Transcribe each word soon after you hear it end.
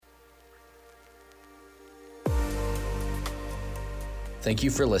Thank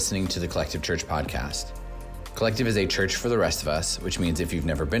you for listening to the Collective Church podcast. Collective is a church for the rest of us, which means if you've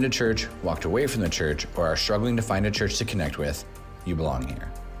never been to church, walked away from the church, or are struggling to find a church to connect with, you belong here.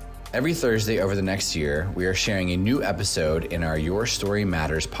 Every Thursday over the next year, we are sharing a new episode in our Your Story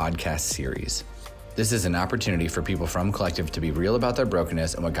Matters podcast series. This is an opportunity for people from Collective to be real about their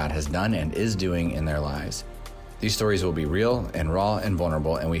brokenness and what God has done and is doing in their lives. These stories will be real and raw and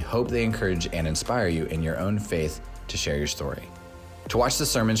vulnerable, and we hope they encourage and inspire you in your own faith to share your story. To watch the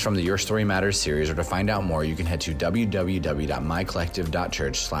sermons from the Your Story Matters series or to find out more, you can head to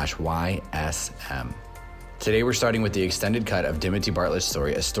www.mycollective.church/YSM. Today we're starting with the extended cut of Dimity Bartlett's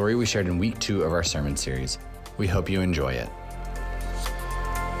story, a story we shared in week 2 of our sermon series. We hope you enjoy it.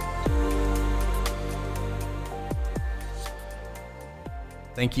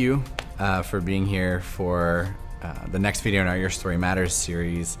 Thank you for being here for the next video in our Your Story Matters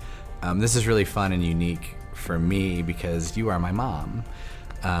series. This is really fun and unique for me because you are my mom.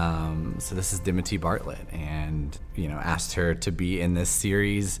 So this is Dimity Bartlett, and asked her to be in this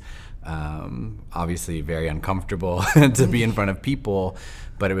series. Obviously very uncomfortable to be in front of people,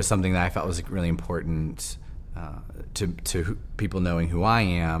 but it was something that I felt was really important to people knowing who I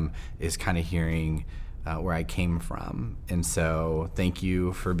am, is kind of hearing where I came from. And so thank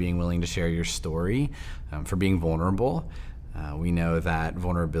you for being willing to share your story, for being vulnerable. We know that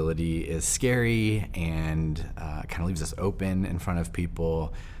vulnerability is scary and kind of leaves us open in front of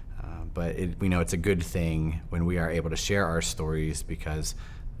people, but we know it's a good thing when we are able to share our stories, because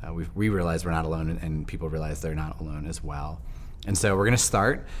we realize we're not alone, and people realize they're not alone as well. And so we're going to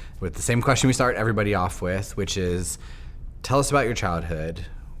start with the same question we start everybody off with, which is, tell us about your childhood.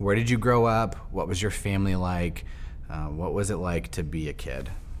 Where did you grow up? What was your family like? What was it like to be a kid?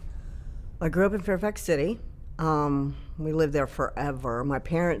 I grew up in Fairfax City. We lived there forever. My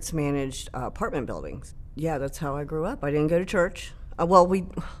parents managed apartment buildings. Yeah, that's how I grew up. I didn't go to church.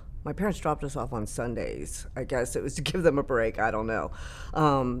 My parents dropped us off on Sundays. I guess it was to give them a break. I don't know.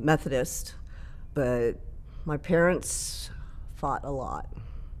 Methodist. But my parents fought a lot.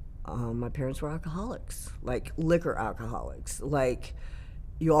 My parents were alcoholics, like liquor alcoholics. Like,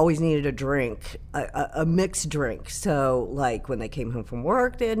 you always needed a drink, a mixed drink. So, like, when they came home from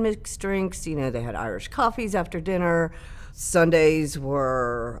work, they had mixed drinks. They had Irish coffees after dinner. Sundays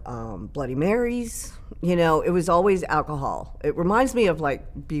were Bloody Marys. It was always alcohol. It reminds me of, like,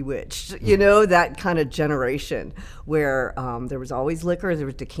 Bewitched, that kind of generation where there was always liquor. There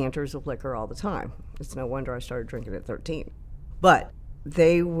was decanters of liquor all the time. It's no wonder I started drinking at 13. But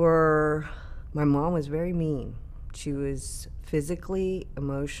my mom was very mean. She was physically,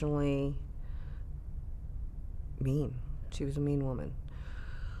 emotionally mean. She was a mean woman.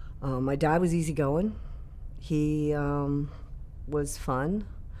 My dad was easygoing. He was fun,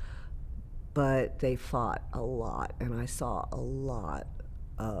 but they fought a lot, and I saw a lot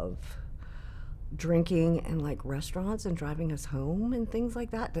of drinking and, like, restaurants and driving us home and things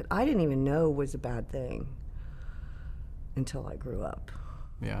like that I didn't even know was a bad thing until I grew up.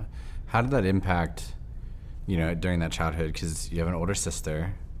 Yeah. How did that impact during that childhood? Because you have an older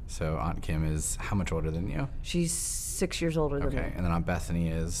sister, so Aunt Kim is how much older than you? She's 6 years older than me. Okay, and then Aunt Bethany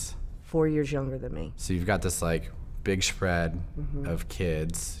is? 4 years younger than me. So you've got this, like, big spread of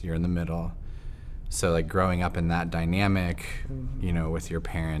kids. You're in the middle. So, like, growing up in that dynamic, with your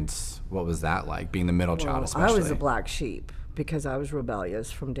parents, what was that like, being the middle child especially? I was a black sheep because I was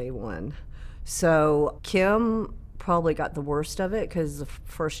rebellious from day one. So Kim probably got the worst of it because the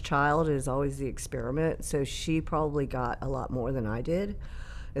first child is always the experiment. So she probably got a lot more than I did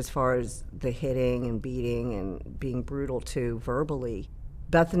as far as the hitting and beating and being brutal too verbally.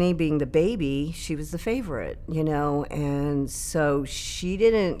 Bethany, being the baby, she was the favorite, and so she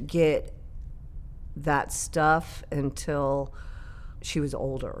didn't get that stuff until she was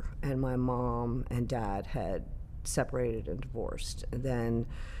older and my mom and dad had separated and divorced. And then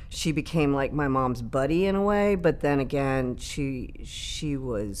she became like my mom's buddy in a way, but then again, she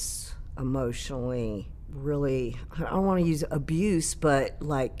was emotionally really, I don't want to use abuse, but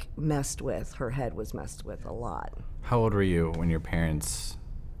like messed with. Her head was messed with a lot. How old were you when your parents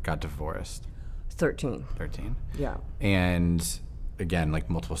got divorced? 13. 13? Yeah. And again, like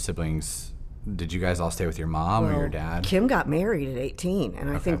multiple siblings, did you guys all stay with your mom or your dad? Kim got married at 18, and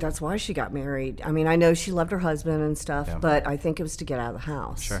I think that's why she got married. I mean, I know she loved her husband and stuff, but I think it was to get out of the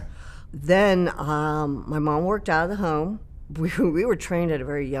house. Sure. Then my mom worked out of the home. We were trained at a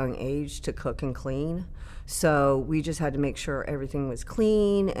very young age to cook and clean, so we just had to make sure everything was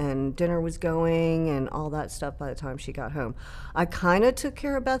clean and dinner was going and all that stuff by the time she got home. I kind of took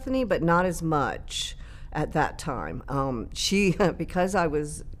care of Bethany, but not as much at that time. Because I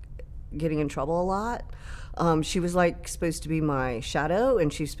was getting in trouble a lot. She was like supposed to be my shadow,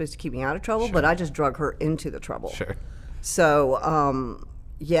 and she was supposed to keep me out of trouble, but I just drug her into the trouble. Sure. So,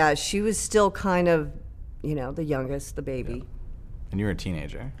 yeah, she was still kind of, the youngest, the baby. Yeah. And you were a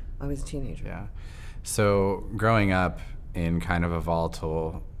teenager. I was a teenager. Yeah. So growing up in kind of a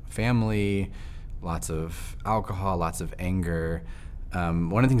volatile family, lots of alcohol, lots of anger,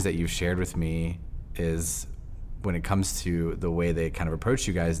 one of the things that you've shared with me is when it comes to the way they kind of approached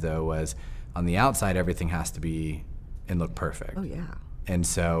you guys, though, was on the outside, everything has to be and look perfect. Oh, yeah. And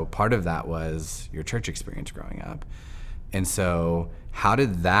so part of that was your church experience growing up. And so how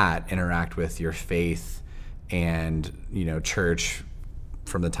did that interact with your faith and, church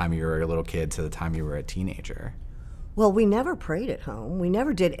from the time you were a little kid to the time you were a teenager? Well, we never prayed at home. We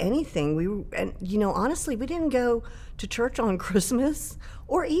never did anything. Honestly, we didn't go to church on Christmas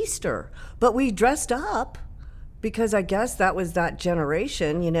or Easter, but we dressed up because I guess that was that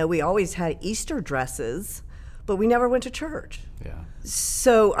generation. We always had Easter dresses, but we never went to church. Yeah.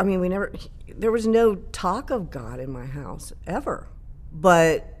 So, there was no talk of God in my house ever,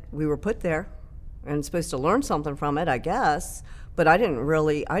 but we were put there and supposed to learn something from it, I guess, but I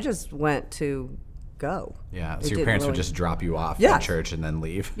just went to go. Yeah, so your parents would just drop you off at church and then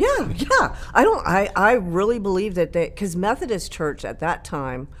leave? Yeah. I really believe that because Methodist church at that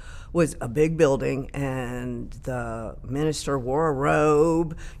time was a big building, and the minister wore a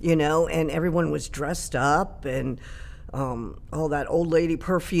robe, and everyone was dressed up, and all that old lady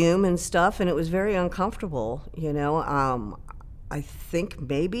perfume and stuff, and it was very uncomfortable, I think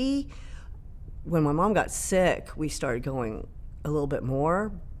maybe when my mom got sick, we started going a little bit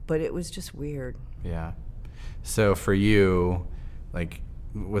more, but it was just weird. Yeah. So for you,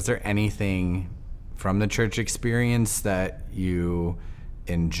 was there anything from the church experience that you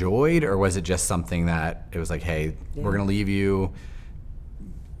enjoyed, or was it just something that it was like, hey, we're going to leave you,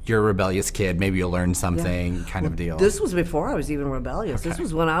 you're a rebellious kid, maybe you'll learn something kind of deal? This was before I was even rebellious. Okay. This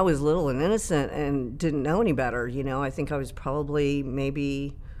was when I was little and innocent and didn't know any better. I think I was probably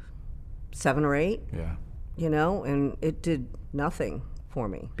maybe 7 or 8. Yeah. And it did nothing for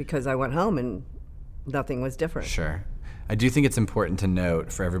me because I went home and nothing was different. Sure. I do think it's important to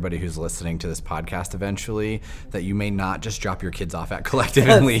note for everybody who's listening to this podcast eventually that you may not just drop your kids off at Collective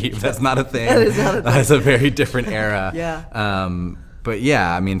and leave. That's not a thing. That is not a thing. That's a very different era. Yeah. But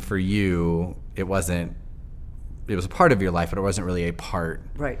yeah, for you, it was a part of your life, but it wasn't really a part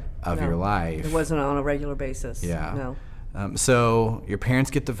of your life. It wasn't on a regular basis. Yeah. No. So your parents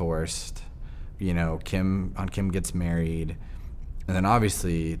get divorced, Kim gets married, and then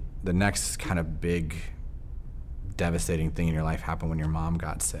obviously the next kind of big devastating thing in your life happened when your mom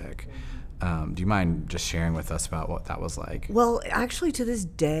got sick. Do you mind just sharing with us about what that was like? Well, actually, to this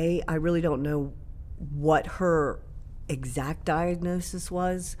day, I really don't know what her exact diagnosis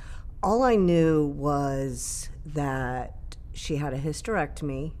was. All I knew was that she had a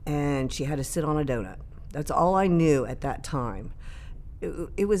hysterectomy and she had to sit on a donut. That's all I knew at that time.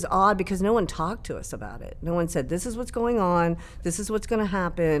 It was odd because no one talked to us about it. No one said, this is what's going on, this is what's going to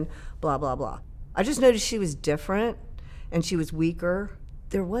happen, blah, blah, blah. I just noticed she was different and she was weaker.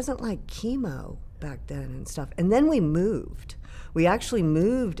 There wasn't like chemo back then and stuff. And then we moved. We actually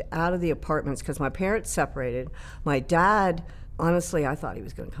moved out of the apartments because my parents separated. My dad, honestly, I thought he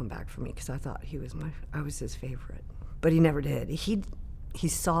was going to come back for me because I thought I was his favorite. But he never did. He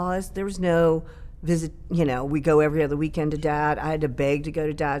saw us. There was no visit, we go every other weekend to Dad. I had to beg to go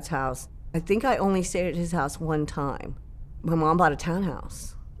to Dad's house. I think I only stayed at his house one time. My mom bought a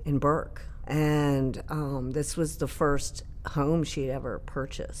townhouse in Burke, and this was the first home she had ever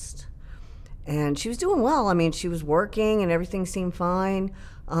purchased. And she was doing well. She was working and everything seemed fine.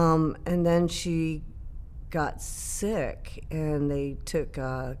 And then she got sick and they took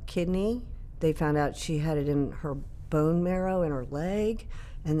a kidney. They found out she had it in her bone marrow in her leg.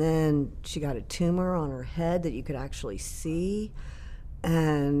 And then she got a tumor on her head that you could actually see.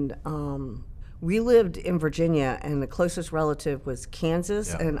 And we lived in Virginia, and the closest relative was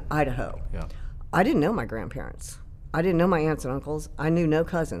Kansas and Idaho. Yeah. I didn't know my grandparents. I didn't know my aunts and uncles. I knew no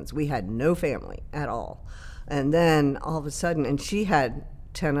cousins. We had no family at all. And then all of a sudden, and she had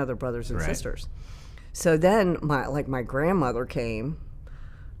 10 other brothers and sisters. So then my grandmother came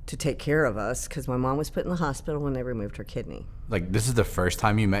to take care of us because my mom was put in the hospital when they removed her kidney. This is the first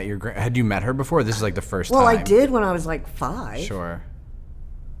time you met had you met her before? This is the first time? Well, I did when I was 5. Sure.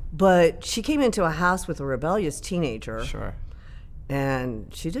 But she came into a house with a rebellious teenager. Sure.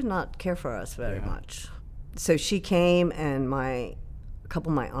 And she did not care for us very much. So she came, and a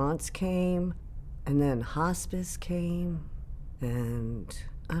couple of my aunts came, and then hospice came, and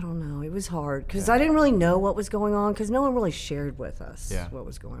I don't know. It was hard because I didn't really know what was going on because no one really shared with us what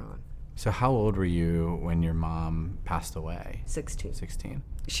was going on. So how old were you when your mom passed away? 16. 16.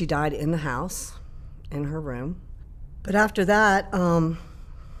 She died in the house, in her room. But after that, I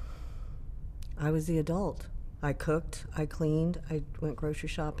was the adult. I cooked, I cleaned, I went grocery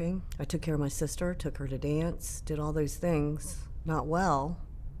shopping. I took care of my sister, took her to dance, did all those things. Not well.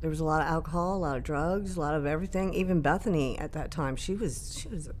 There was a lot of alcohol, a lot of drugs, a lot of everything. Even Bethany at that time, she was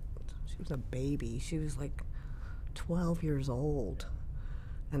a baby. She was like 12 years old.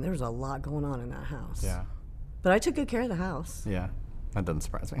 And there was a lot going on in that house. Yeah. But I took good care of the house. Yeah. That doesn't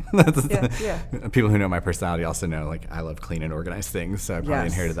surprise me. Yeah. People who know my personality also know, like, I love clean and organized things, so I probably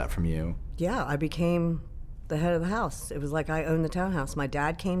inherited that from you. Yeah, I became the head of the house. It was like I owned the townhouse. My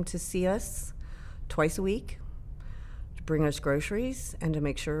dad came to see us twice a week to bring us groceries and to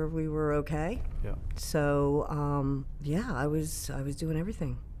make sure we were okay. Yeah. So, I was doing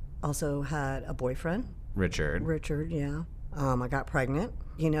everything. Also had a boyfriend. Richard, yeah. I got pregnant.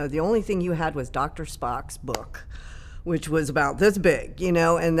 You know, the only thing you had was Dr. Spock's book, which was about this big, you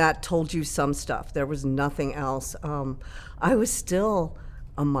know, and that told you some stuff. There was nothing else. I was still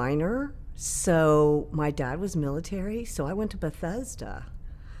a minor, so my dad was military, so I went to Bethesda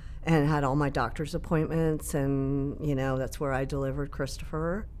and had all my doctor's appointments, and, you know, that's where I delivered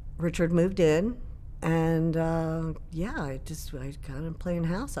Christopher. Richard moved in, and, I kind of playing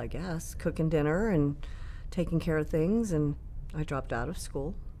house, I guess, cooking dinner and taking care of things, and I dropped out of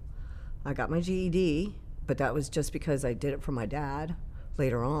school. I got my GED, but that was just because I did it for my dad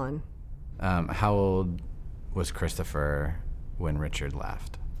later on. How old was Christopher when Richard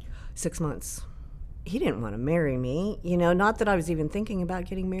left? 6 months. He didn't want to marry me, you know, not that I was even thinking about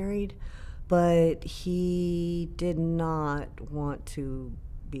getting married, but he did not want to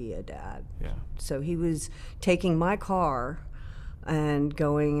be a dad. Yeah. So he was taking my car and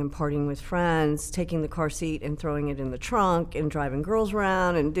going and partying with friends, taking the car seat and throwing it in the trunk and driving girls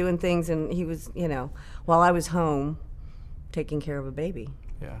around and doing things. And he was, you know, while I was home taking care of a baby.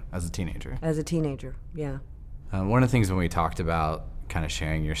 Yeah, as a teenager. As a teenager, yeah. One of the things when we talked about kind of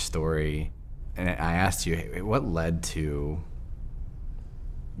sharing your story, and I asked you, hey, what led to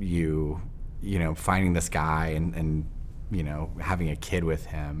you know, finding this guy and, you know, having a kid with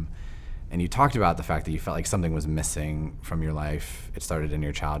him. And you talked about the fact that you felt like something was missing from your life. It started in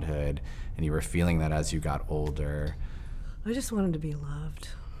your childhood, and you were feeling that as you got older. I just wanted to be loved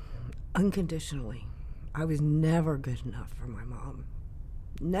unconditionally. I was never good enough for my mom.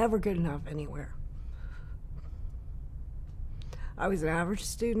 Never good enough anywhere. I was an average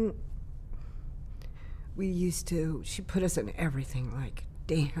student. She put us in everything, like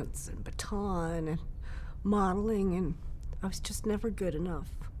dance and baton and modeling, and I was just never good enough.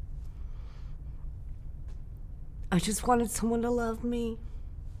 I just wanted someone to love me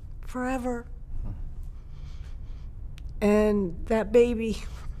forever. And that baby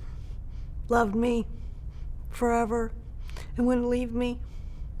loved me forever and wouldn't leave me.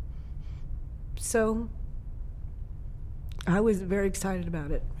 So I was very excited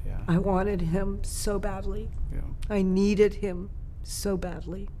about it. Yeah. I wanted him so badly. Yeah. I needed him so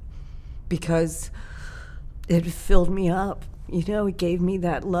badly because it filled me up. You know, it gave me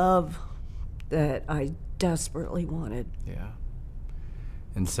that love that I desperately wanted. Yeah.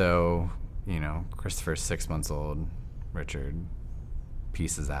 And so, you know, Christopher's 6 months old. Richard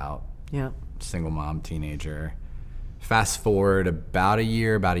pieces out. Yeah. Single mom, teenager. Fast forward about a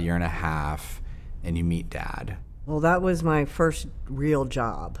year and a half, and you meet Dad. Well, that was my first real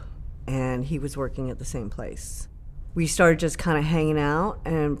job, and he was working at the same place. We started just kind of hanging out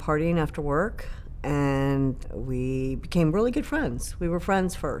and partying after work, and we became really good friends. We were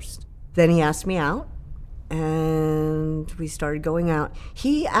friends first. Then he asked me out, and we started going out.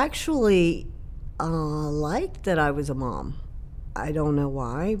 He actually liked that I was a mom. I don't know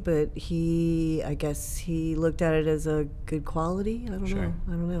why, but I guess he looked at it as a good quality. I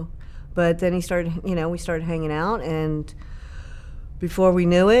don't know. But then we started hanging out, and before we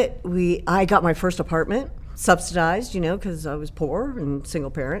knew it, I got my first apartment, subsidized, because I was poor and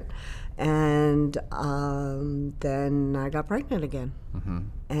single parent. And then I got pregnant again. Mm-hmm.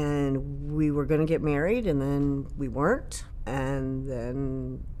 And we were going to get married, and then we weren't. And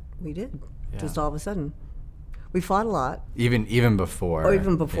then we did, just all of a sudden. We fought a lot. Even before. Oh,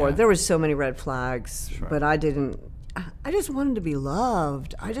 even before. Yeah. There was so many red flags, Sure. but I just wanted to be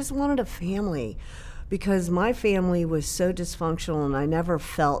loved. I just wanted a family because my family was so dysfunctional, and I never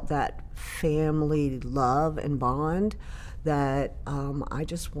felt that family love and bond that I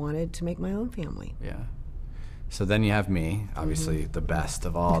just wanted to make my own family. Yeah. So then you have me, obviously the best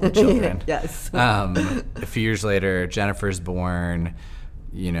of all the children. Yes. A few years later, Jennifer's born.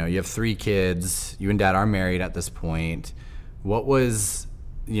 You have 3 kids. You and Dad are married at this point. What was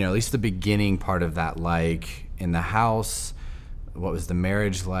at least the beginning part of that like in the house? What was the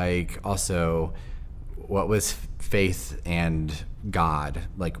marriage like? Also, what was faith and God?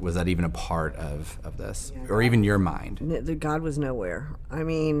 Like, was that even a part of this? Or even your mind? The God was nowhere. I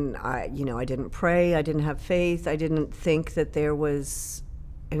mean, I didn't pray. I didn't have faith. I didn't think that there was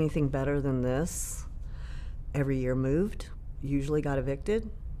anything better than this. Every year moved, usually got evicted.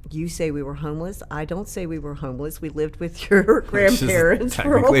 You say we were homeless. I don't say we were homeless. We lived with your grandparents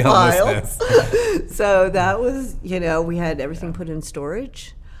for a while. So that was, we had everything put in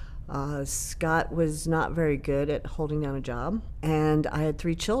storage. Scott was not very good at holding down a job, and I had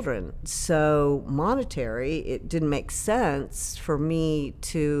 3 children. So monetary, it didn't make sense for me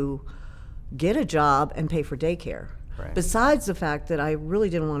to get a job and pay for daycare. Right. Besides the fact that I really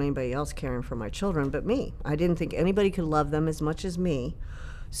didn't want anybody else caring for my children but me. I didn't think anybody could love them as much as me.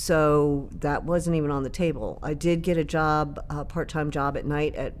 So that wasn't even on the table. I did get a job, a part-time job at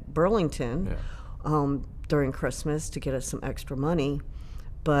night at Burlington during Christmas to get us some extra money.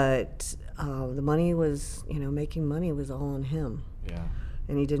 But the money was, making money was all on him. Yeah.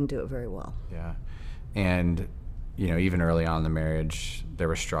 And he didn't do it very well. Yeah. And, even early on in the marriage, there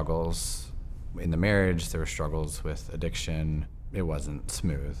were struggles in the marriage. There were struggles with addiction. It wasn't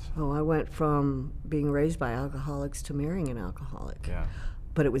smooth. Oh, I went from being raised by alcoholics to marrying an alcoholic. Yeah.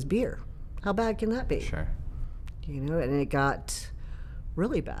 But it was beer. How bad can that be? Sure. And it got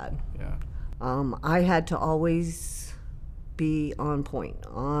really bad. Yeah. I had to always be on point,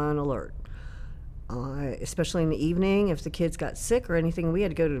 on alert. Especially in the evening, if the kids got sick or anything, we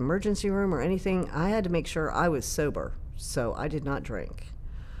had to go to the emergency room or anything. I had to make sure I was sober. So I did not drink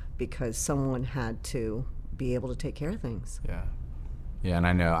because someone had to be able to take care of things. Yeah. Yeah, and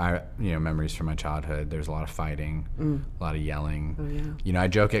I know, memories from my childhood, there's a lot of fighting, a lot of yelling. Oh, yeah. I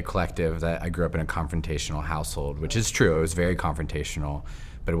joke at Collective that I grew up in a confrontational household, which is true. It was very confrontational,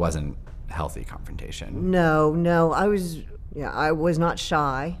 but it wasn't healthy confrontation. No, I was not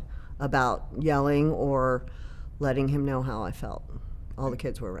shy about yelling or letting him know how I felt. All the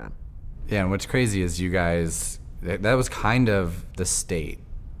kids were around. Yeah, and what's crazy is you guys, that was kind of the state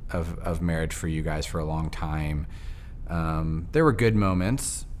of marriage for you guys for a long time. There were good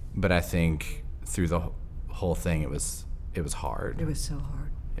moments, but I think through the whole thing, it was hard. It was so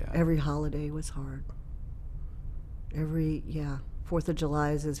hard. Yeah. Every holiday was hard. 4th of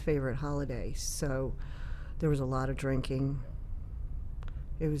July is his favorite holiday, so there was a lot of drinking.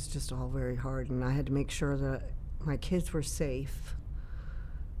 It was just all very hard, and I had to make sure that my kids were safe.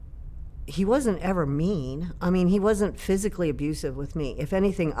 He wasn't ever mean. I mean, he wasn't physically abusive with me. If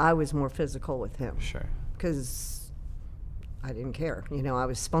anything, I was more physical with him. Sure. Because I didn't care. I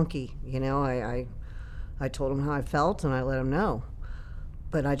was spunky. I told him how I felt and I let him know.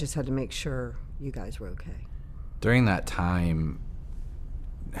 But I just had to make sure you guys were okay. During that time,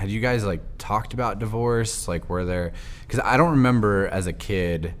 had you guys talked about divorce? Were there, because I don't remember as a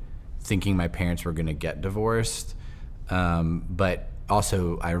kid thinking my parents were going to get divorced. But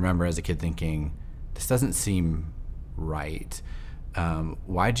also I remember as a kid thinking, this doesn't seem right.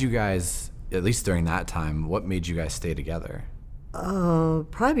 Why'd you guys, at least during that time, what made you guys stay together?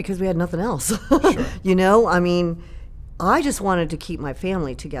 Probably because we had nothing else. Sure. I mean, I just wanted to keep my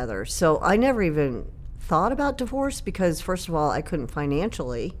family together. So I never even thought about divorce because, first of all, I couldn't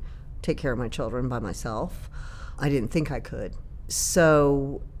financially take care of my children by myself. I didn't think I could.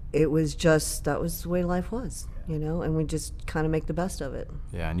 So it was just, that was the way life was, and we just kind of make the best of it.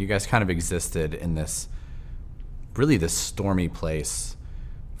 Yeah, and you guys kind of existed in this stormy place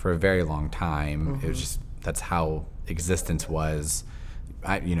for a very long time. Mm-hmm. It was just, that's how existence was.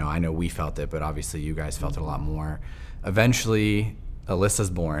 I know we felt it, but obviously you guys felt it a lot more. Eventually, Alyssa's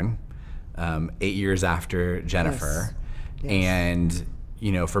born, 8 years after Jennifer. Yes. And,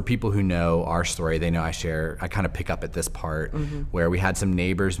 for people who know our story, they know I kind of pick up at this part where we had some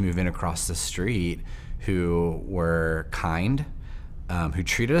neighbors move in across the street who were kind, who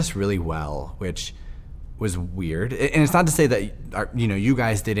treated us really well, which was weird. And it's not to say that, you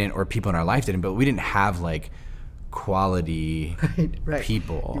guys didn't or people in our life didn't, but we didn't have quality right.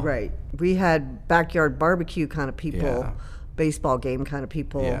 people. Right. We had backyard barbecue kind of people, Yeah. baseball game kind of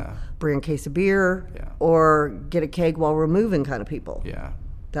people, Yeah. bring a case of beer, Yeah. or get a keg while we're moving kind of people. Yeah.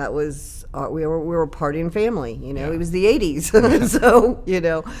 That was, we were a partying family, Yeah. It was the 80s. So,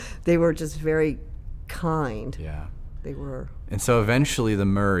 they were just very kind. Yeah. They were. And so eventually the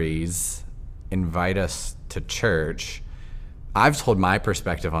Murrays invite us to church. I've told my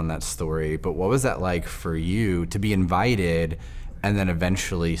perspective on that story, but what was that like for you to be invited And then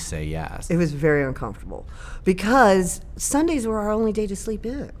eventually say yes. It was very uncomfortable because Sundays were our only day to sleep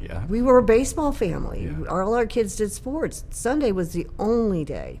in. Yeah. We were a baseball family. Yeah. All our kids did sports. Sunday was the only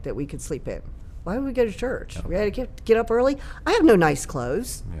day that we could sleep in. Why would we go to church? We had to get up early. I have no nice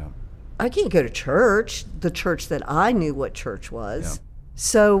clothes. Yeah. I can't go to church, the church that I knew what church was. Yeah.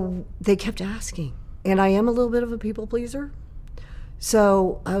 So they kept asking. And I am a little bit of a people pleaser.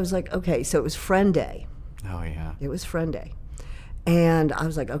 So I was like, okay, so it was friend day. Oh, yeah. It was friend day. And I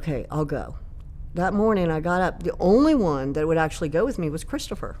was like, okay, I'll go. That morning I got up. The only one that would actually go with me was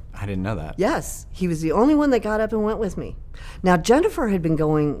Christopher. I didn't know that. Yes, he was the only one that got up and went with me. Now, Jennifer had been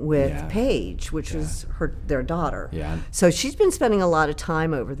going with Yeah. Paige, which is their daughter. Yeah. So she's been spending a lot of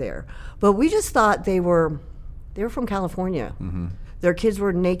time over there. But we just thought they were from California. Mm-hmm. Their kids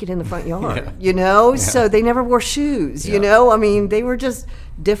were naked in the front yard, Yeah. So they never wore shoes, Yeah. I mean, they were just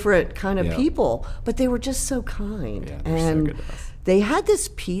different kind of Yeah. people, but they were just so kind. Yeah, they're so and good to us. they had this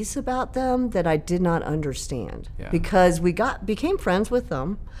peace about them that I did not understand Yeah. because we became friends with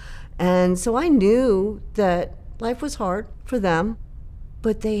them. And so I knew that life was hard for them,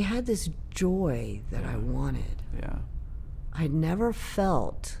 but they had this joy that I wanted. Yeah. I'd never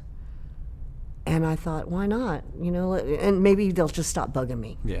felt. And I thought, why not? And maybe they'll just stop bugging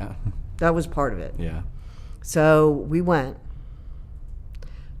me. Yeah. That was part of it. Yeah. So we went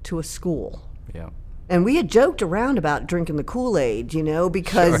to a school. Yeah. And we had joked around about drinking the Kool-Aid,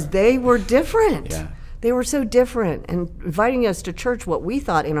 because Sure. they were different. Yeah. They were so different and inviting us to church, what we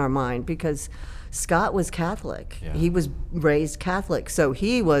thought in our mind, because Scott was Catholic. Yeah. He was raised Catholic. So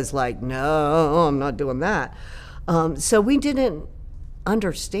he was like, no, I'm not doing that. So we didn't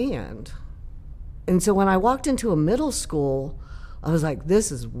understand. And so when I walked into a middle school, I was like,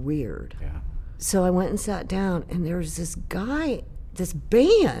 this is weird. Yeah. So I went and sat down, and there was this guy, this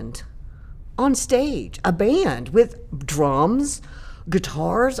band on stage, a band with drums,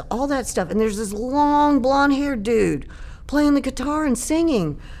 guitars, all that stuff. And there's this long blonde-haired dude playing the guitar and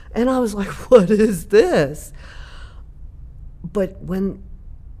singing. And I was like, what is this? But when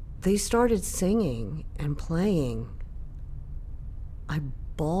they started singing and playing, I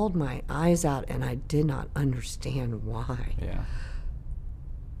bawled my eyes out, and I did not understand why. Yeah.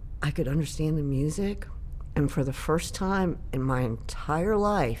 I could understand the music, and for the first time in my entire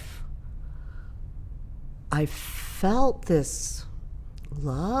life, I felt this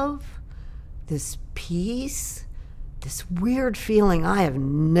love, this peace, this weird feeling I have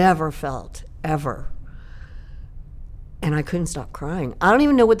never felt, ever. And I couldn't stop crying. I don't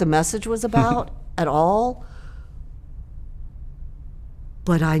even know what the message was about at all,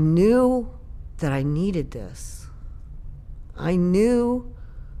 but I knew that I needed this. I knew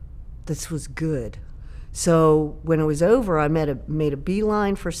this was good. So when it was over, I made a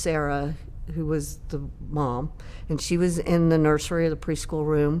beeline for Sarah, who was the mom, and she was in the nursery or the preschool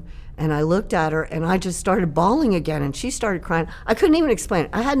room, and I looked at her, and I just started bawling again, and she started crying. I couldn't even explain it.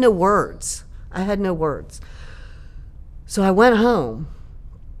 I had no words. So I went home,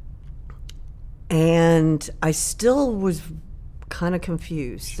 and I still was kind of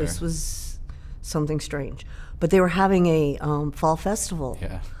confused. Sure. This was something strange. But they were having a fall festival,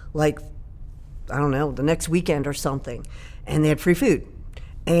 Yeah. like, I don't know, the next weekend or something, and they had free food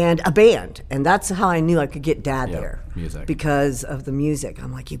and a band, and that's how I knew I could get Dad Yeah, there. music. Because of the music.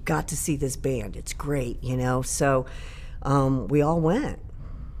 I'm like, you've got to see this band. It's great, So we all went,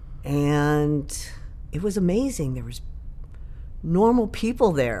 and it was amazing. There was normal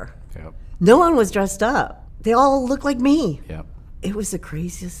people there. Yep. No one was dressed up. They all looked like me. Yep. It was the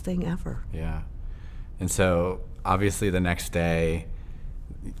craziest thing ever. Yeah. And so obviously the next day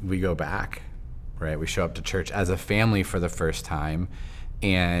we go back, right? We show up to church as a family for the first time,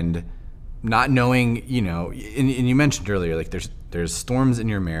 and not knowing, and you mentioned earlier, like there's storms in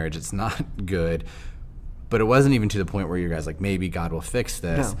your marriage. It's not good, but it wasn't even to the point where you guys like, maybe God will fix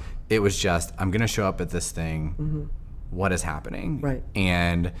this. No. It was just, I'm going to show up at this thing. Mm-hmm. What is happening? Right.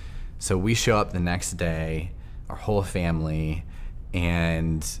 And so we show up the next day, our whole family,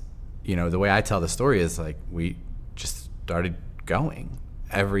 and the way I tell the story is like we just started going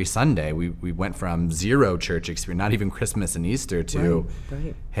every Sunday. We went from zero church experience, not even Christmas and Easter, to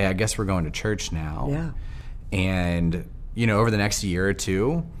Right. hey, I guess we're going to church now. Yeah. And over the next year or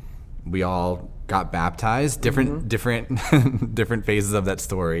two, we all got baptized. Different different phases of that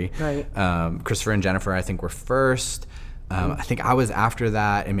story. Right. Christopher and Jennifer, I think, were first. I think I was after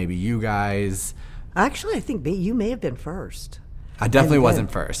that, and maybe you guys. Actually, I think you may have been first. I definitely And then-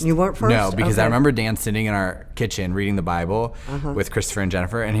 wasn't first. You weren't first? No, because I Okay. remember Dan sitting in our kitchen reading the Bible with Christopher and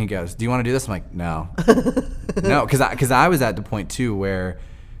Jennifer, and he goes, "Do you want to do this?" I'm like, "No." No, because I was at the point, too, where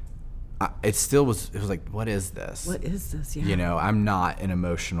it was like, what is this? What is this? Yeah. You know, I'm not an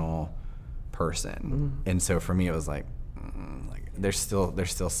emotional person. And so for me, it was like there's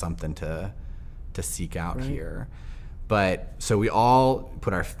still something to seek out here. But so we all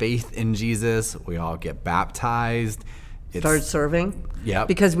put our faith in Jesus. We all get baptized. Start serving. Yeah.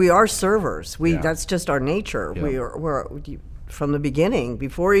 Because we are servers. Yeah. That's just our nature. Yeah. We're from the beginning,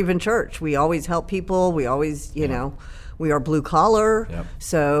 before even church. We always help people. We always, you know, we are blue collar. Yep.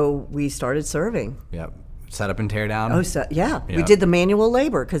 So we started serving. Yep. Set up and tear down. Oh, so, yeah. We Yep. did the manual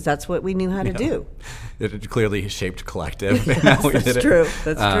labor because that's what we knew how to do. It clearly shaped collective. Yes, We that's did it. true.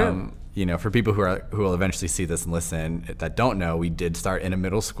 That's true. You know, for people who will eventually see this and listen that don't know, we did start in a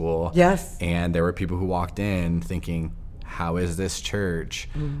middle school. Yes. And there were people who walked in thinking, how is this church?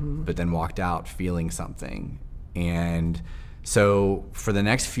 But then walked out feeling something. And so for the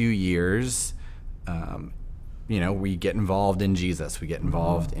next few years, you know, we get involved in Jesus. We get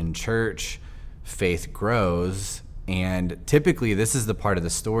involved in church. Faith grows. And typically this is the part of the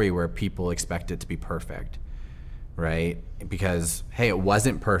story where people expect it to be perfect. Right? Because, hey, it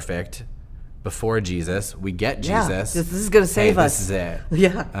wasn't perfect before Jesus. We get Yeah, Jesus. this is going to save us. This is it.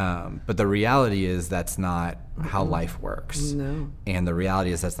 Yeah. But the reality is that's not how life works. No. And the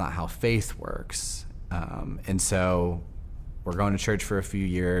reality is that's not how faith works. And so we're going to church for a few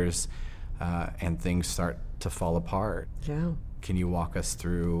years, and things start to fall apart. Yeah. Can you walk us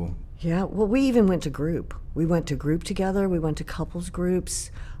through? Yeah, well, we even went to group. We went to group together. We went to couples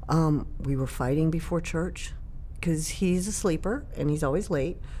groups. We were fighting before church because he's a sleeper and he's always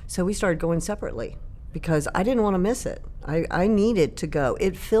late. So we started going separately because I didn't want to miss it. I needed to go.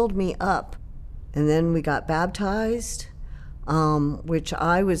 It filled me up. And then we got baptized, which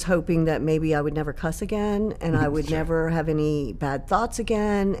I was hoping that maybe I would never cuss again and I would never have any bad thoughts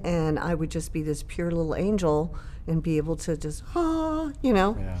again and I would just be this pure little angel and be able to just, you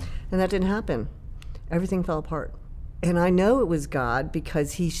know. Yeah. And that didn't happen. Everything fell apart. And I know it was God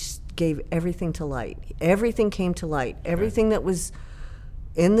because he gave everything to light. Everything came to light. Everything that was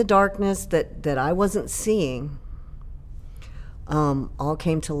in the darkness that I wasn't seeing all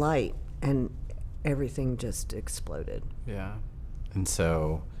came to light. And everything just exploded. Yeah. And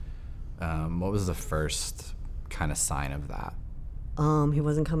so what was the first kind of sign of that? He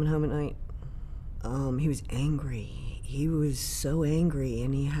wasn't coming home at night. He was angry. He was so angry,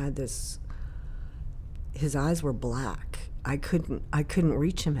 and he had this. His eyes were black. I couldn't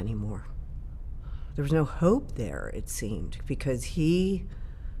reach him anymore. There was no hope there, it seemed, because he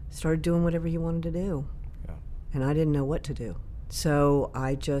started doing whatever he wanted to do, and I didn't know what to do. So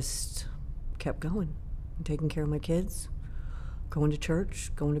I just kept going, taking care of my kids, going to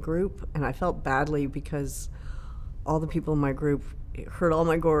church, going to group, and I felt badly because all the people in my group heard all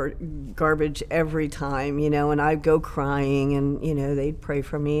my garbage every time, you know, and I'd go crying and, you know, they'd pray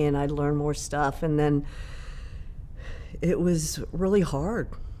for me and I'd learn more stuff. And then it was really hard.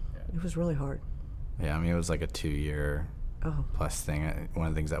 It was really hard. Yeah, I mean, it was like a 2-year Oh. plus thing. One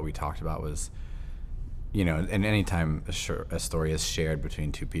of the things that we talked about was, you know, and anytime a story is shared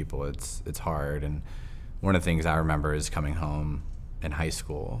between two people, it's hard. And one of the things I remember is coming home in high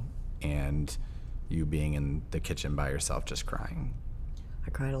school and you being in the kitchen by yourself just crying. I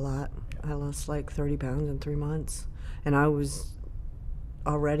cried a lot. I lost like 30 pounds in 3 months. And I was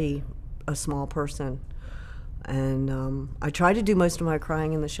already a small person. And I tried to do most of my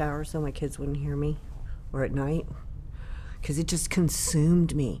crying in the shower so my kids wouldn't hear me, or at night, because it just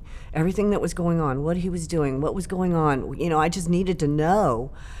consumed me. Everything that was going on, what he was doing, what was going on, you know, I just needed to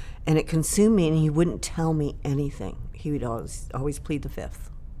know. And it consumed me, and he wouldn't tell me anything. He would always plead the fifth.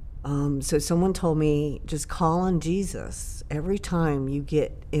 So someone told me, just call on Jesus every time you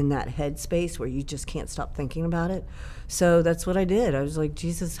get in that headspace where you just can't stop thinking about it. So that's what I did. I was like,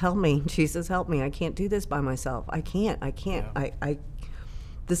 Jesus, help me. Jesus, help me. I can't do this by myself. I can't. Yeah.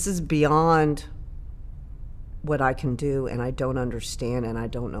 This is beyond what I can do, and I don't understand, and I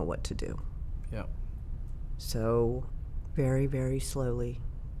don't know what to do. Yeah. So very, very slowly,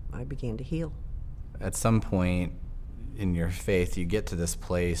 I began to heal. At some point in your faith, you get to this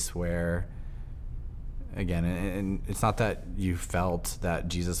place where, again, and it's not that you felt that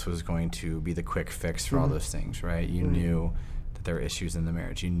Jesus was going to be the quick fix for all those things, right? You knew that there were issues in the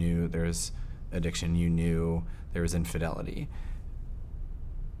marriage. You knew there was addiction. You knew there was infidelity.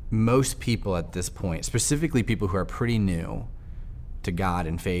 Most people at this point, specifically people who are pretty new to God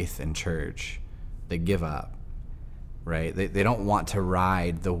and faith and church, they give up. Right? They don't want to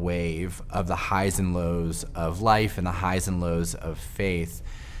ride the wave of the highs and lows of life and the highs and lows of faith.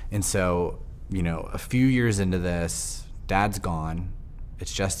 And so, you know, a few years into this, Dad's gone.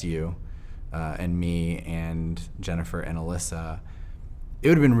 It's just you and me and Jennifer and Alyssa. it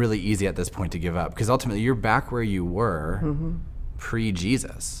would have been really easy at this point to give up, because ultimately you're back where you were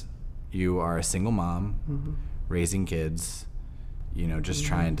pre-Jesus. You are a single mom, raising kids, just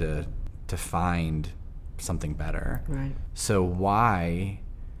trying to find something better. Right. So why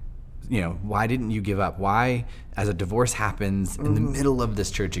didn't you give up? Why, as a divorce happens in the middle of this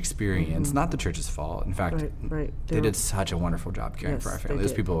church experience, not the church's fault. In fact, Right. they did such a wonderful job caring for our Yes, family. they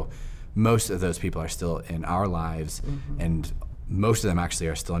Those did. people, most of those people are still in our lives, and most of them actually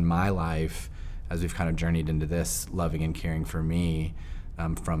are still in my life as we've kind of journeyed into this, loving and caring for me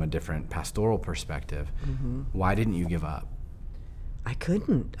from a different pastoral perspective. Why didn't you give up? I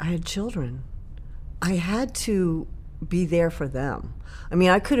couldn't. I had children. I had to be there for them. I mean,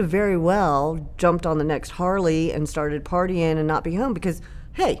 I could have very well jumped on the next Harley and started partying and not be home because,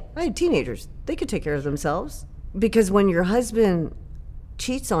 hey, I had teenagers. They could take care of themselves. Because when your husband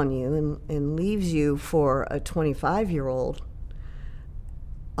cheats on you and leaves you for a 25-year-old,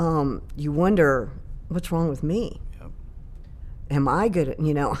 you wonder, what's wrong with me? Yep. Am I good?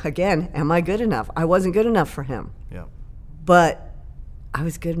 Again, am I good enough? I wasn't good enough for him. Yep. But I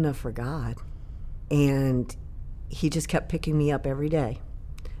was good enough for God. And he just kept picking me up every day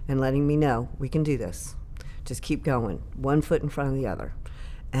and letting me know, we can do this. Just keep going, one foot in front of the other.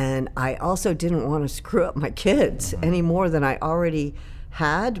 And I also didn't want to screw up my kids any more than I already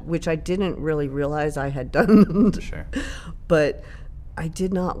had, which I didn't really realize I had done. Sure. But I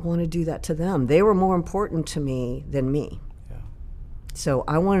did not want to do that to them. They were more important to me than me. Yeah. So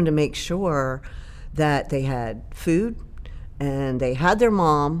I wanted to make sure that they had food and they had their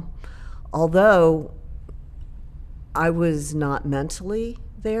mom, although I was not mentally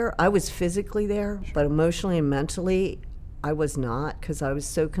there. I was physically there, but emotionally and mentally, I was not, because I was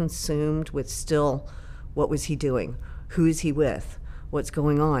so consumed with still, what was he doing? Who is he with? What's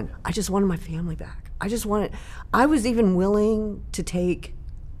going on? I just wanted my family back. I was even willing to take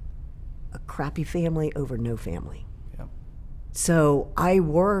a crappy family over no family. Yep. So I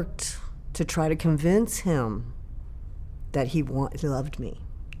worked to try to convince him that he loved me,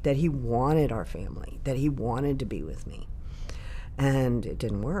 that he wanted our family, that he wanted to be with me. And it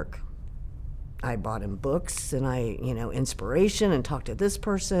didn't work. I bought him books and inspiration and talked to this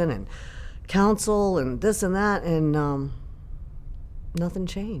person and counsel and this and that, and nothing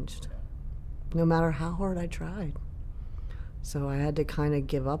changed, no matter how hard I tried. So I had to kind of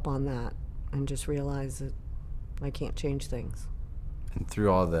give up on that and just realize that I can't change things. And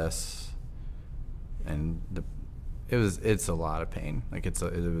through all this, and it's a lot of pain. Like it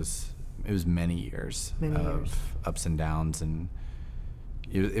was many years of ups and downs, and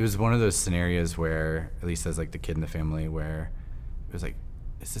it was one of those scenarios where, at least as like the kid in the family, where it was like,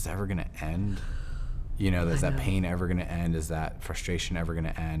 is this ever gonna end? Is that pain ever gonna end? Is that frustration ever gonna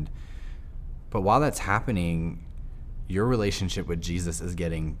end? But while that's happening, your relationship with Jesus is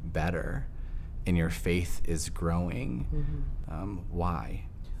getting better, and your faith is growing. Why?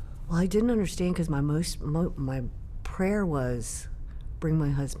 Well, I didn't understand because my prayer was, bring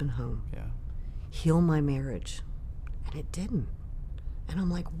my husband home, Yeah. heal my marriage, and it didn't. And I'm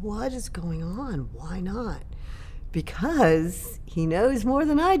like, what is going on? Why not? Because he knows more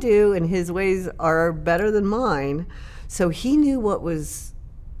than I do, and his ways are better than mine. So he knew what was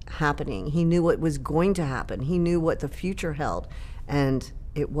happening. He knew what was going to happen. He knew what the future held, and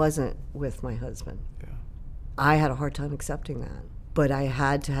it wasn't with my husband. Yeah. I had a hard time accepting that, but I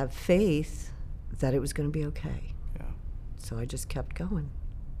had to have faith that it was going to be okay. Yeah. So I just kept going.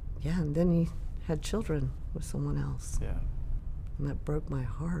 Yeah, and then he had children with someone else. Yeah. And that broke my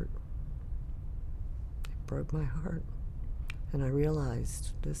heart. It broke my heart. And I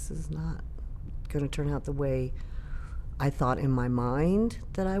realized this is not going to turn out the way I thought in my mind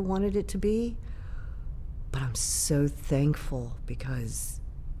that I wanted it to be. But I'm so thankful, because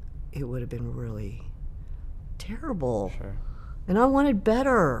it would have been really terrible. Sure. And I wanted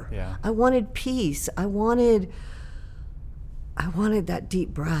better. Yeah. I wanted peace. I wanted that deep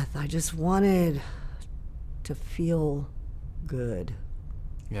breath. I just wanted to feel good.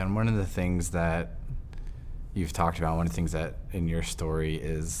 Yeah, and one of the things that you've talked about, one of the things that in your story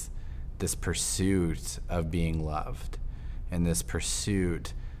is this pursuit of being loved and this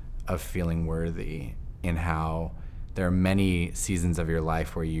pursuit of feeling worthy, and how there are many seasons of your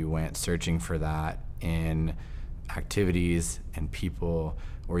life where you went searching for that in activities and people,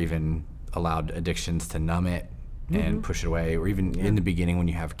 or even allowed addictions to numb it and push it away, or even in the beginning when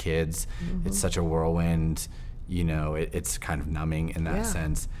you have kids, it's such a whirlwind, it's kind of numbing in that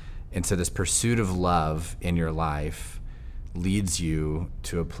sense. And so this pursuit of love in your life leads you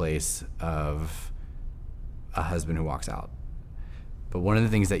to a place of a husband who walks out. But one of the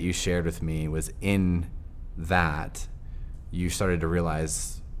things that you shared with me was, in that you started to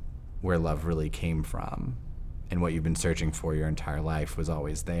realize where love really came from, and what you've been searching for your entire life was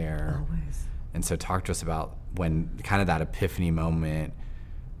always there. Always. And so talk to us about when kind of that epiphany moment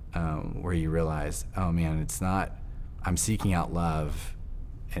where you realize, oh man, it's not, I'm seeking out love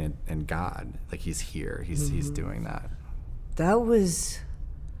and God, like he's here, he's doing that. That was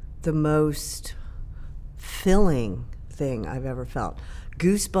the most filling thing I've ever felt.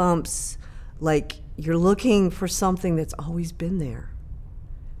 Goosebumps, like you're looking for something that's always been there.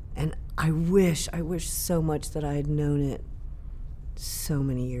 And I wish so much that I had known it so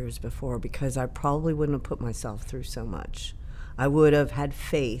many years before, because I probably wouldn't have put myself through so much. I would have had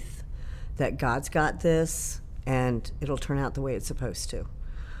faith that God's got this and it'll turn out the way it's supposed to.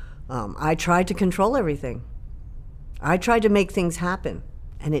 I tried to control everything. I tried to make things happen,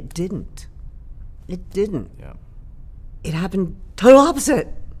 and it didn't. It didn't. Yeah. It happened total opposite.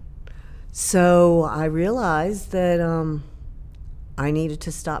 So I realized that I needed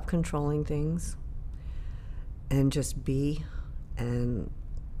to stop controlling things and just be, and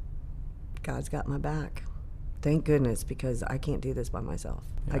God's got my back. Thank goodness, because I can't do this by myself.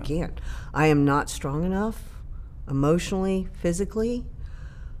 Yeah. I can't. I am not strong enough emotionally, physically.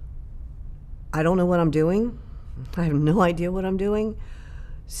 I don't know what I'm doing. I have no idea what I'm doing.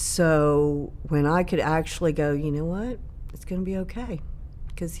 So when I could actually go, you know what? It's going to be okay,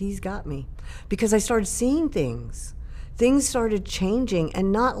 because he's got me. Because I started seeing things. Things started changing,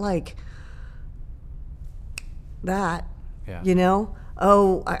 and not like that, Yeah. you know?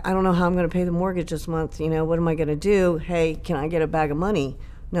 Oh, I don't know how I'm going to pay the mortgage this month. You know, what am I going to do? Hey, can I get a bag of money?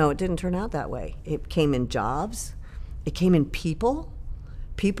 No, it didn't turn out that way. It came in jobs. It came in people.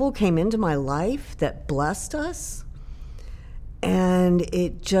 People came into my life that blessed us. And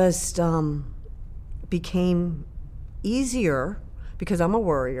it just became easier, because I'm a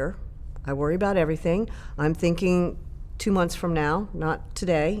worrier. I worry about everything. I'm thinking 2 months from now, not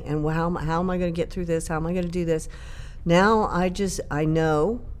today, and how am I going to get through this? How am I going to do this? Now I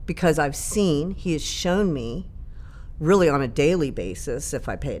know, because I've seen, he has shown me, really on a daily basis, if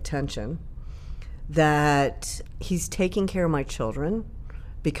I pay attention, that he's taking care of my children.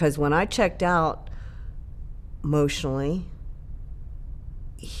 Because when I checked out emotionally,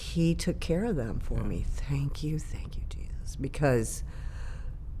 he took care of them for me. Thank you, Jesus. Because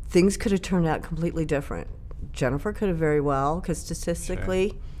things could have turned out completely different. Jennifer could have very well, because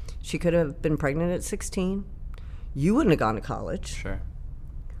statistically, she could have been pregnant at 16. You wouldn't have gone to college. Sure.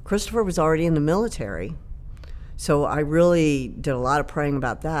 Christopher was already in the military. So I really did a lot of praying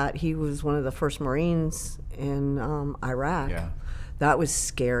about that. He was one of the first Marines in Iraq. Yeah. That was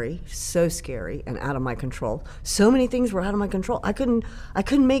scary, so scary, and out of my control. So many things were out of my control. I couldn't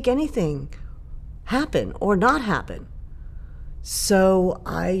make anything happen or not happen. So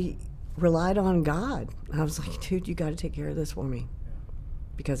I relied on God. I was like, dude, you got to take care of this for me,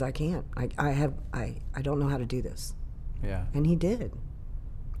 because I can't. I don't know how to do this. Yeah. And he did.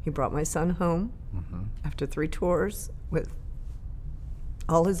 He brought my son home after 3 tours with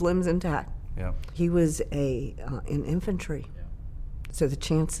all his limbs intact. Yeah. He was in infantry. So the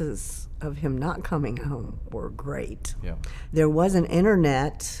chances of him not coming home were great. Yeah. There wasn't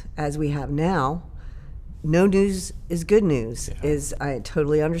internet as we have now. No news is good news. Yeah. I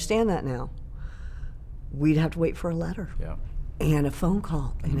totally understand that now. We'd have to wait for a letter Yeah. and a phone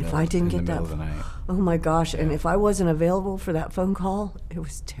call. And if I didn't get that, in the middle of the night. oh my gosh! And if I wasn't available for that phone call, it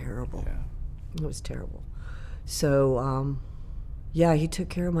was terrible. Yeah. It was terrible. So, yeah, he took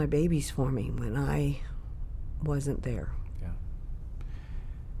care of my babies for me when I wasn't there.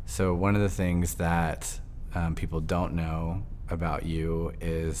 So one of the things that people don't know about you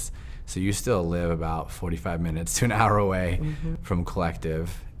is, so you still live about 45 minutes to an hour away from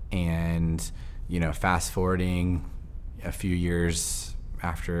Collective, and fast forwarding a few years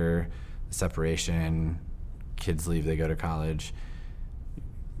after the separation, kids leave, they go to college.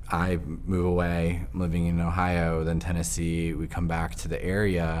 I move away, I'm living in Ohio, then Tennessee. We come back to the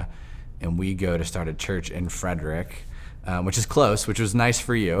area, and we go to start a church in Frederick. Which is close, which was nice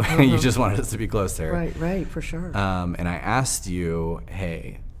for you. You just wanted us to be closer. Right, for sure. And I asked you,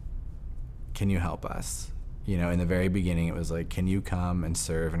 hey, can you help us? In the very beginning, it was like, can you come and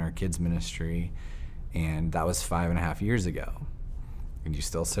serve in our kids' ministry? And that was 5.5 years ago. And you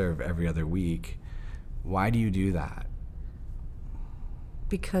still serve every other week. Why do you do that?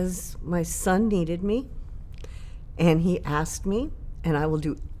 Because my son needed me, and he asked me, and I will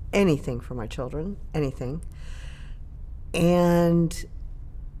do anything for my children, anything. And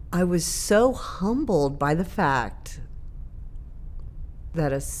I was so humbled by the fact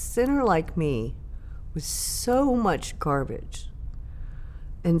that a sinner like me with so much garbage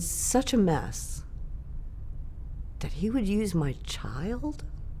and such a mess that he would use my child,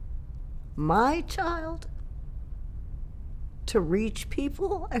 to reach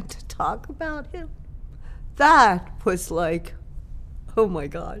people and to talk about him. That was like, oh my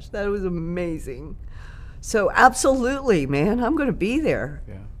gosh, that was amazing. So absolutely, man, I'm going to be there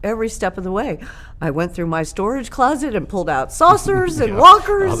every step of the way. I went through my storage closet and pulled out saucers and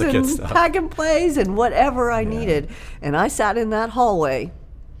walkers and pack and plays and whatever I needed. And I sat in that hallway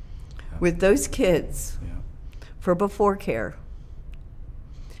with those kids for before care.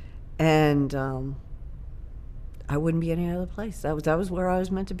 And I wouldn't be any other place. That was where I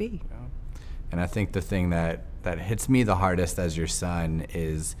was meant to be. Yeah. And I think the thing that hits me the hardest as your son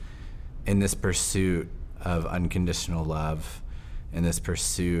is in this pursuit of unconditional love, in this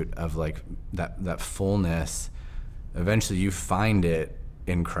pursuit of like that fullness. Eventually you find it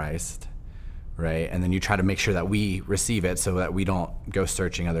in Christ, right? And then you try to make sure that we receive it so that we don't go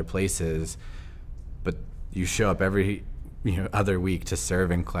searching other places. But you show up every other week to serve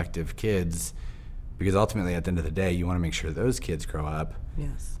in Collective Kids, because ultimately at the end of the day you want to make sure those kids grow up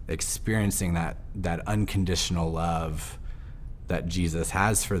experiencing that unconditional love that Jesus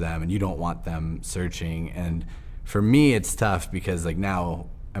has for them, and you don't want them searching. And for me it's tough because like now,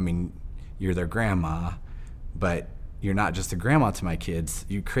 I mean, you're their grandma, but you're not just a grandma to my kids.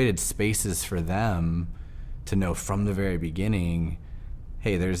 You created spaces for them to know from the very beginning,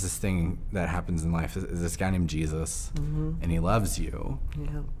 hey, there's this thing that happens in life. There's this guy named Jesus, and he loves you.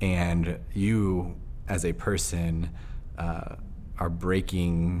 And you, as a person, are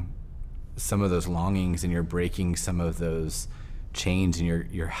breaking some of those longings, and you're breaking some of those chains, and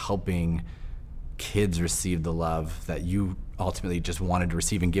you're helping kids receive the love that you ultimately just wanted to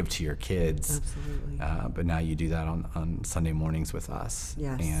receive and give to your kids. Absolutely. But now you do that on Sunday mornings with us.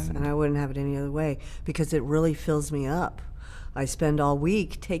 Yes, and I wouldn't have it any other way, because it really fills me up. I spend all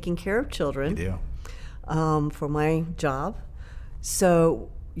week taking care of children. You do. For my job. So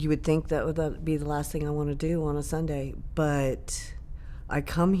you would think that would be the last thing I want to do on a Sunday. But I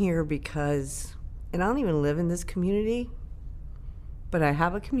come here because, and I don't even live in this community, but I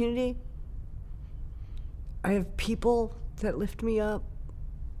have a community. I have people that lift me up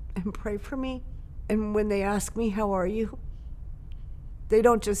and pray for me. And when they ask me, how are you? They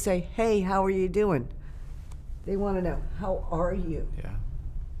don't just say, hey, how are you doing? They want to know, how are you? Yeah.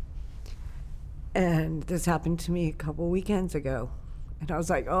 And this happened to me a couple weekends ago. And I was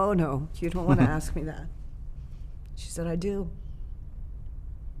like, oh no, you don't want to ask me that. She said, I do.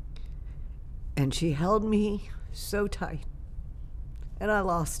 And she held me so tight. And I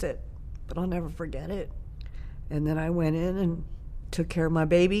lost it, but I'll never forget it. And then I went in and took care of my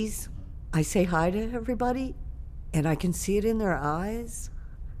babies. I say hi to everybody, and I can see it in their eyes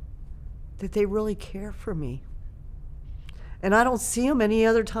that they really care for me. And I don't see them any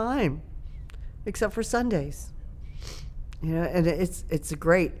other time, except for Sundays. You know, and it's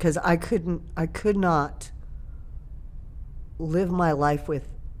great, because I could not live my life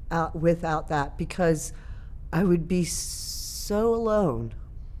without that, because I would be so alone,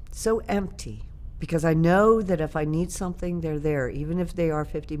 so empty, because I know that if I need something, they're there, even if they are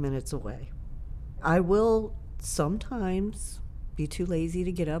 50 minutes away. I will sometimes be too lazy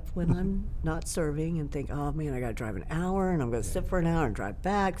to get up when I'm not serving and think, oh man, I gotta drive an hour, and I'm gonna sit for an hour and drive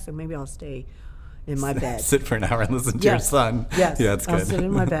back, so maybe I'll stay in my bed. Sit for an hour and listen to your son. Yes, yeah, that's good. I'll sit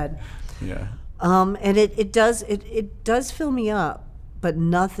in my bed. Yeah. And it does fill me up, but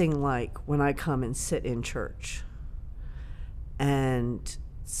nothing like when I come and sit in church. And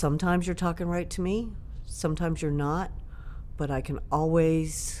sometimes you're talking right to me, sometimes you're not, but I can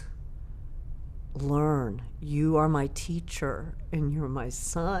always learn. You are my teacher, and you're my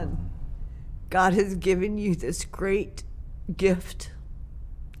son. God has given you this great gift,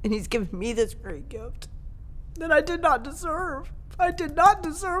 and he's given me this great gift that I did not deserve. I did not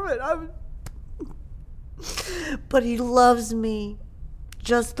deserve it. But he loves me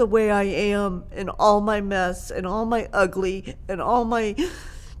just the way I am, in all my mess and all my ugly and all my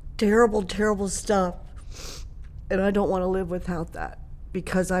terrible, terrible stuff. And I don't want to live without that,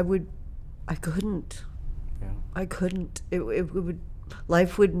 because I couldn't. Yeah. I couldn't. It would,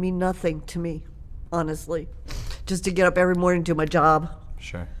 life would mean nothing to me, honestly, just to get up every morning and do my job.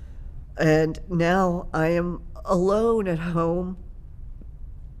 Sure. And now I am alone at home.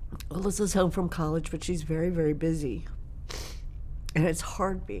 Alyssa's home from college, but she's very, very busy. And it's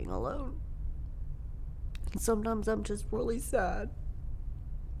hard being alone. And sometimes I'm just really sad.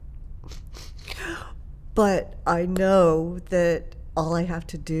 But I know that all I have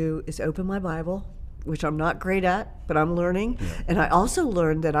to do is open my Bible, which I'm not great at, but I'm learning. Yeah. And I also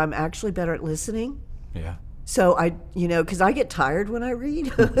learned that I'm actually better at listening. Yeah. So because I get tired when I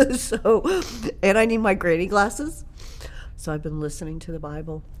read. And I need my granny glasses. So I've been listening to the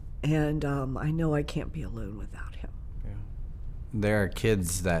Bible, and I know I can't be alone without him. Yeah. There are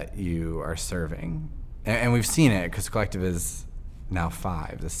kids that you are serving, and we've seen it because Collective is now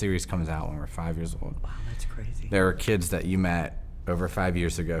 5. The series comes out when we're 5 years old. Wow, that's crazy. There are kids that you met over 5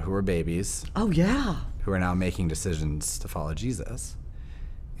 years ago who were babies, Oh, yeah. who are now making decisions to follow Jesus.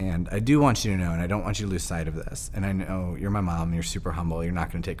 And I do want you to know, and I don't want you to lose sight of this, and I know you're my mom, you're super humble, you're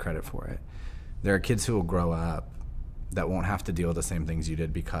not going to take credit for it. There are kids who will grow up that won't have to deal with the same things you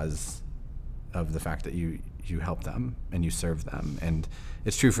did because of the fact that you help them and you serve them. And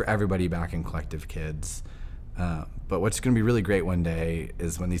it's true for everybody back in Collective Kids. But what's going to be really great one day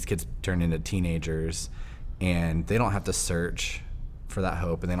is when these kids turn into teenagers and they don't have to search for that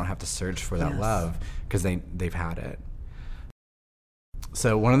hope and they don't have to search for that Yes. love because they've had it.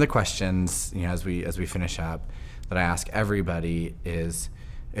 So one of the questions, as we finish up, that I ask everybody is,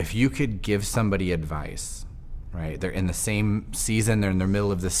 if you could give somebody advice, right? They're in the same season, they're in the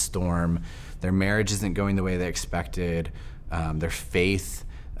middle of this storm, their marriage isn't going the way they expected, their faith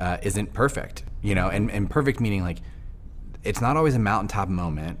isn't perfect, and perfect meaning like it's not always a mountaintop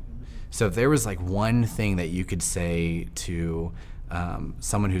moment. So if there was like one thing that you could say to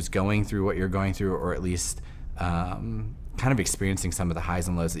someone who's going through what you're going through, or at least kind of experiencing some of the highs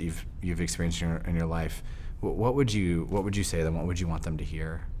and lows that you've experienced in your life, what would you say to them? What would you want them to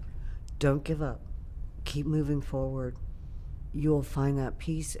hear? Don't give up. Keep moving forward. You'll find that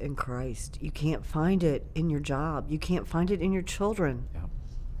peace in Christ. You can't find it in your job. You can't find it in your children. Yeah.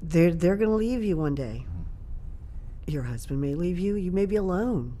 They're going to leave you one day. Your husband may leave you. You may be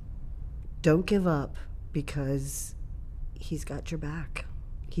alone. Don't give up, because he's got your back.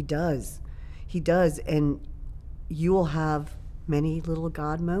 He does. He does. And you will have many little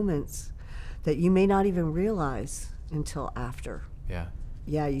God moments that you may not even realize until after. Yeah.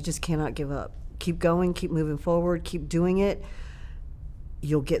 Yeah, you just cannot give up. Keep going, keep moving forward, keep doing it.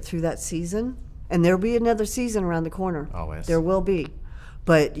 You'll get through that season, and there'll be another season around the corner. Always. There will be.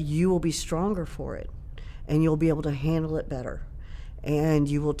 But you will be stronger for it, and you'll be able to handle it better. And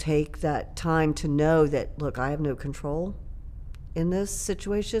you will take that time to know that, look, I have no control in this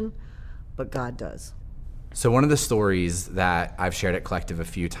situation, but God does. So one of the stories that I've shared at Collective a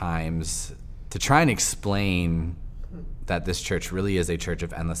few times to try and explain that this church really is a church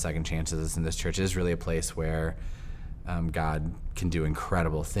of endless second chances, and this church is really a place where God can do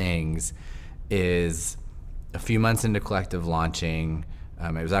incredible things, is a few months into Collective launching.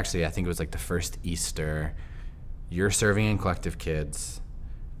 It was actually, I think it was like the first Easter. You're serving in Collective Kids.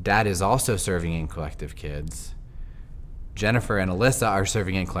 Dad is also serving in Collective Kids. Jennifer and Alyssa are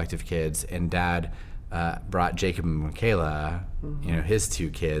serving in Collective Kids, and Dad brought Jacob and Michaela, his 2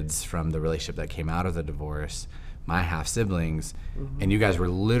 kids from the relationship that came out of the divorce, my half siblings, and you guys were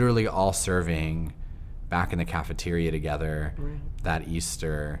literally all serving back in the cafeteria together that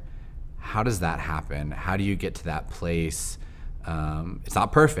Easter. How does that happen? How do you get to that place? It's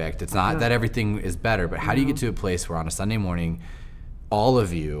not perfect. It's not that everything is better, but how do you get to a place where on a Sunday morning, all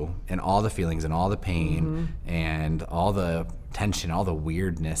of you and all the feelings and all the pain and all the tension, all the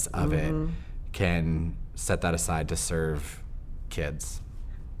weirdness of it can set that aside to serve kids?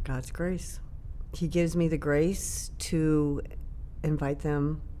 God's grace. He gives me the grace to invite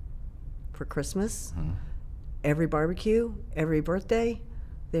them for Christmas, every barbecue, every birthday.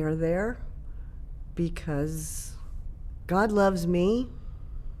 They are there because God loves me,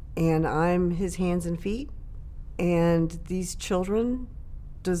 and I'm his hands and feet, and these children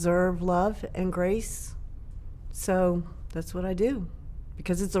deserve love and grace. So that's what I do,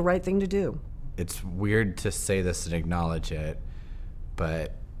 because it's the right thing to do. It's weird to say this and acknowledge it,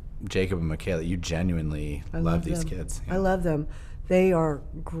 but Jacob and Michaela, you genuinely love these them. kids. I love them. They are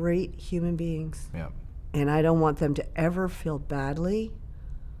great human beings. Yeah. And I don't want them to ever feel badly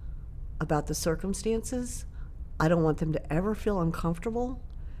about the circumstances. I don't want them to ever feel uncomfortable.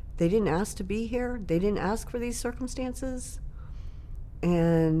 They didn't ask to be here. They didn't ask for these circumstances.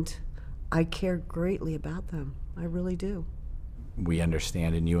 And I care greatly about them. I really do. We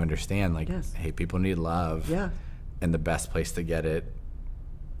understand and you understand, like, Yes. hey, people need love. Yeah. And the best place to get it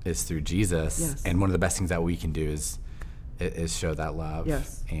is through Jesus. Yes. And one of the best things that we can do is show that love.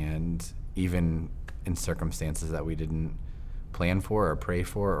 Yes. And even in circumstances that we didn't plan for or pray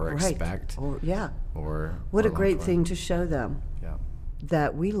for or expect. Or, yeah. Or What or a great long for. thing to show them Yeah.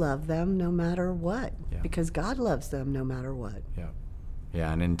 that we love them no matter what, Yeah. because God loves them no matter what. Yeah.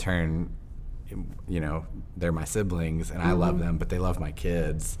 Yeah. And in turn, they're my siblings and I love them, but they love my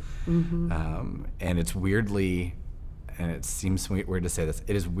kids. And it's weirdly, and it seems weird to say this,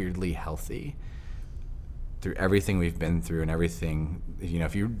 it is weirdly healthy through everything we've been through and everything,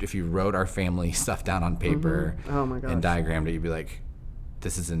 if you wrote our family stuff down on paper Oh my gosh. and diagrammed it, you'd be like,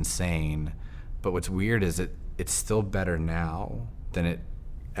 this is insane. But what's weird is it's still better now than it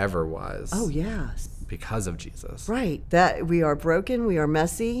ever was. Oh, yes. Because of Jesus. Right. That we are broken, we are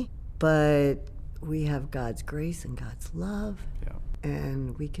messy, but we have God's grace and God's love. Yeah.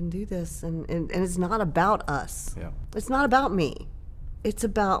 And we can do this. And it's not about us. Yeah. It's not about me. It's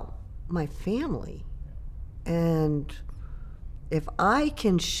about my family. And if I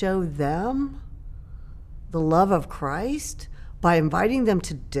can show them the love of Christ by inviting them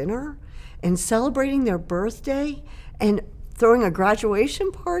to dinner and celebrating their birthday and throwing a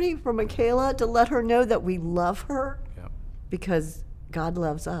graduation party for Michaela to let her know that we love her Yeah. because God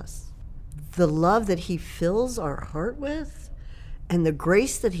loves us. The love that he fills our heart with and the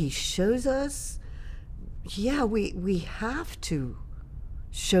grace that he shows us, yeah, we have to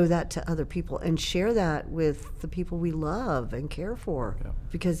show that to other people and share that with the people we love and care for, Yeah.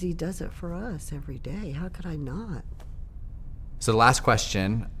 because he does it for us every day. How could I not? So the last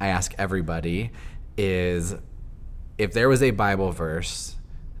question I ask everybody is, if there was a Bible verse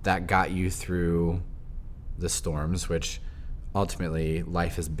that got you through the storms, which ultimately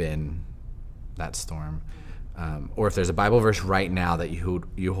life has been that storm, or if there's a Bible verse right now that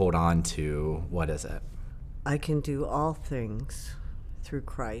you hold on to, what is it? I can do all things through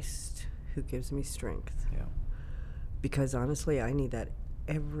Christ who gives me strength. Yeah. Because honestly, I need that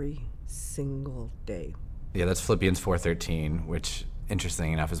every single day. Yeah, that's Philippians 4:13, which,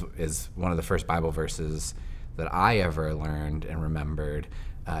 interesting enough, is one of the first Bible verses that I ever learned and remembered.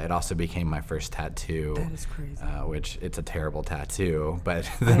 It also became my first tattoo. That is crazy. Which it's a terrible tattoo, but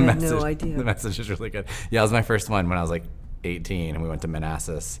I had no idea. The message is really good. Yeah, it was my first one when I was like 18, and we went to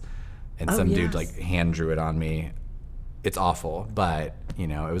Manassas, and Oh, some dude yes. like hand drew it on me. It's awful, but it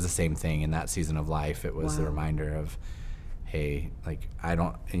was the same thing in that season of life. It was a Wow. reminder of, hey, like I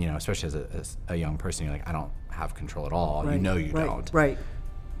don't, especially as a young person, you're like, I don't have control at all. Right, You right, don't. Right.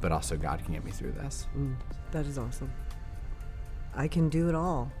 But also God can get me through this. That is awesome. I can do it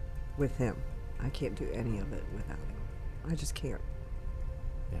all with him. I can't do any of it without him. I just can't.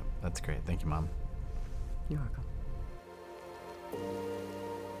 Yeah, that's great. Thank you, Mom. You're welcome.